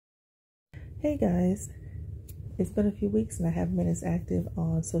Hey guys, it's been a few weeks and I haven't been as active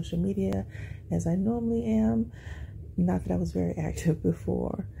on social media as I normally am. Not that I was very active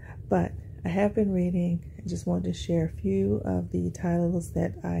before, but I have been reading. I just wanted to share a few of the titles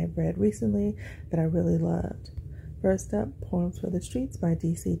that I've read recently that I really loved. First up, Poems for the Streets by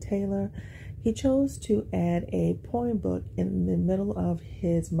D.C. Taylor. He chose to add a poem book in the middle of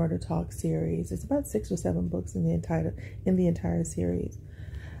his Murder Talk series. It's about 6 or 7 books in the entire series.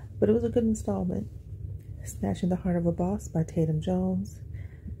 But it was a good installment. Snatching the Heart of a Boss by Tatum Jones.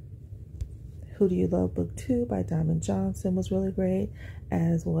 Who Do You Love Book 2 by Diamond Johnson was really great,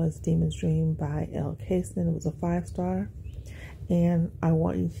 as was Demon's Dream by Elle Caston. It was a 5-star. And I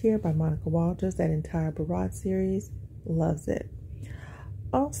Want You Here by Monica Walters, that entire Barat series, loves it.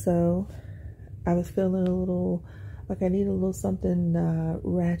 Also, I was feeling a little like I need a little something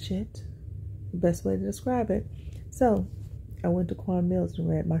ratchet, best way to describe it. So I went to Quan Mills and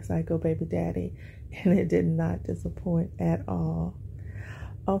read My Psycho Baby Daddy, and it did not disappoint at all.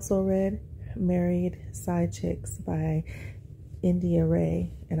 Also read Married Side Chicks by India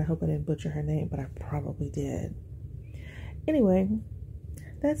Ray, and I hope I didn't butcher her name, but I probably did. Anyway,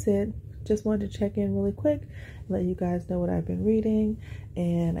 that's it. Just wanted to check in really quick, let you guys know what I've been reading,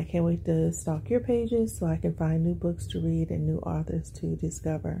 and I can't wait to stalk your pages so I can find new books to read and new authors to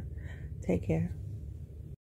discover. Take care.